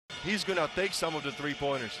he's going to take some of the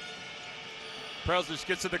three-pointers. Preslich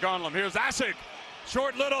gets to the Gonlem. Here's Asik.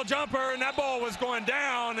 Short little jumper, and that ball was going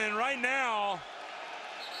down. And right now,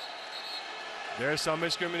 there's some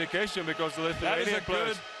miscommunication because the Lithuanian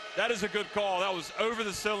players. that is a good call. That was over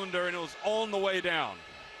the cylinder, and it was on the way down.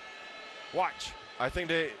 Watch. I think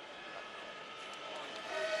this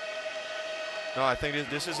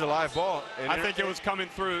is a live ball. I think it was coming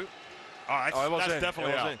through. That's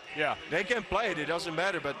definitely out. Yeah. They can play it. It doesn't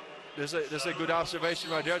matter, but there's a good observation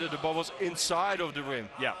right there that the ball was inside of the rim.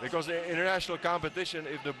 Yeah. Because in international competition,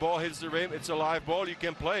 if the ball hits the rim, it's a live ball. You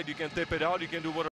can play it. You can tip it out. You can do whatever.